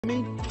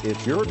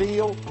It's your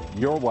deal,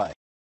 your way.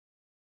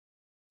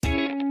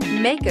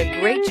 Make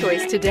a great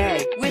choice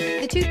today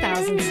with the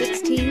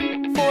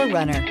 2016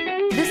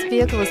 4Runner. This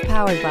vehicle is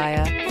powered by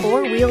a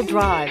 4-wheel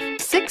drive,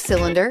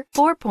 6-cylinder,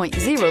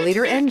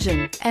 4.0-liter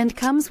engine and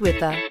comes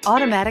with an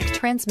automatic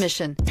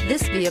transmission.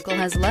 This vehicle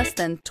has less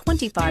than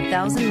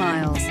 25,000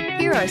 miles.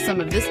 Here are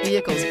some of this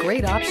vehicle's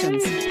great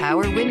options: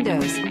 power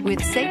windows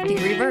with safety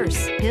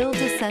reverse, hill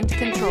descent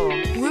control,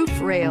 roof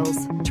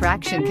rails,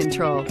 traction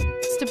control,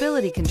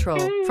 stability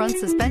control, front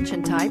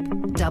suspension type,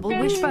 double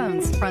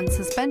wishbones, front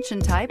suspension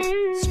type,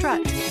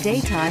 strut,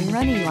 daytime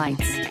running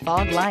lights,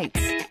 fog lights,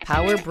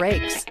 power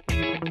brakes.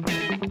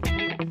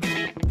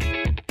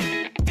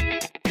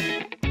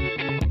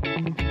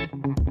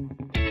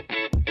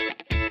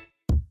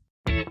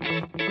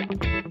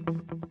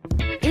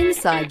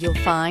 Inside you'll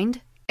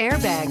find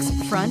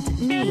airbags,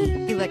 front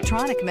knee,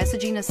 electronic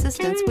messaging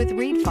assistance with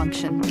read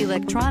function,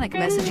 electronic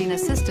messaging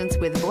assistance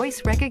with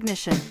voice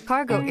recognition,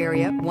 cargo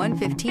area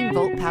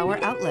 115-volt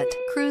power outlet,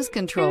 cruise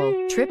control,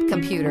 trip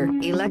computer,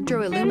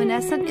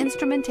 electroluminescent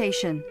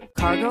instrumentation,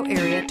 cargo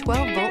area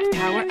 12-volt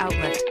power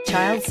outlet,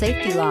 child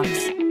safety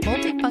locks,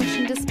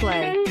 multifunction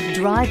display.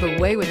 Drive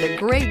away with a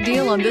great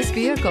deal on this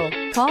vehicle.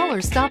 Call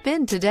or stop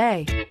in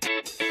today.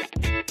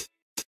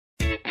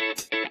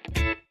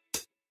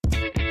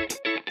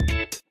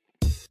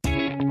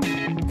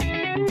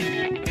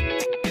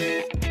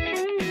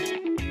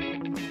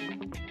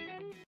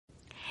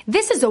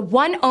 This is a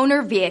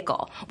one-owner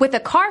vehicle with a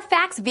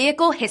Carfax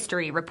Vehicle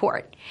History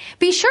Report.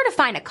 Be sure to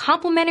find a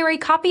complimentary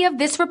copy of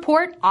this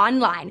report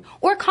online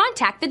or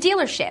contact the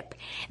dealership.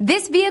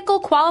 This vehicle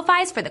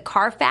qualifies for the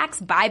Carfax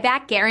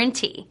Buyback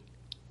Guarantee.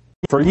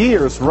 For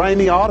years,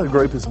 Ramey Auto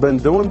Group has been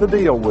doing the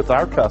deal with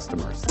our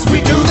customers. We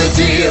do the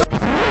deal.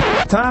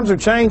 Times are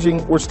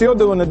changing. We're still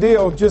doing the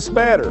deal, just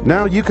better.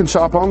 Now you can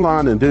shop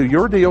online and do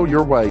your deal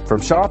your way, from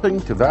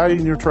shopping to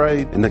valuing your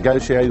trade and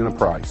negotiating a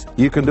price.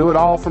 You can do it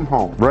all from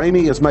home.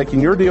 Ramey is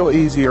making your deal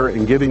easier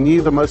and giving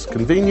you the most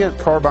convenient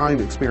car buying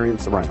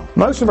experience around.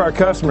 Most of our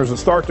customers that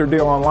start their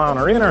deal online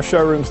are in our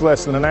showrooms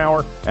less than an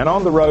hour and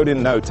on the road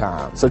in no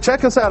time. So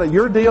check us out at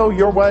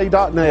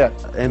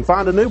yourdealyourway.net and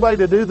find a new way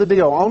to do the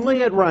deal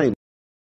only at Ramey.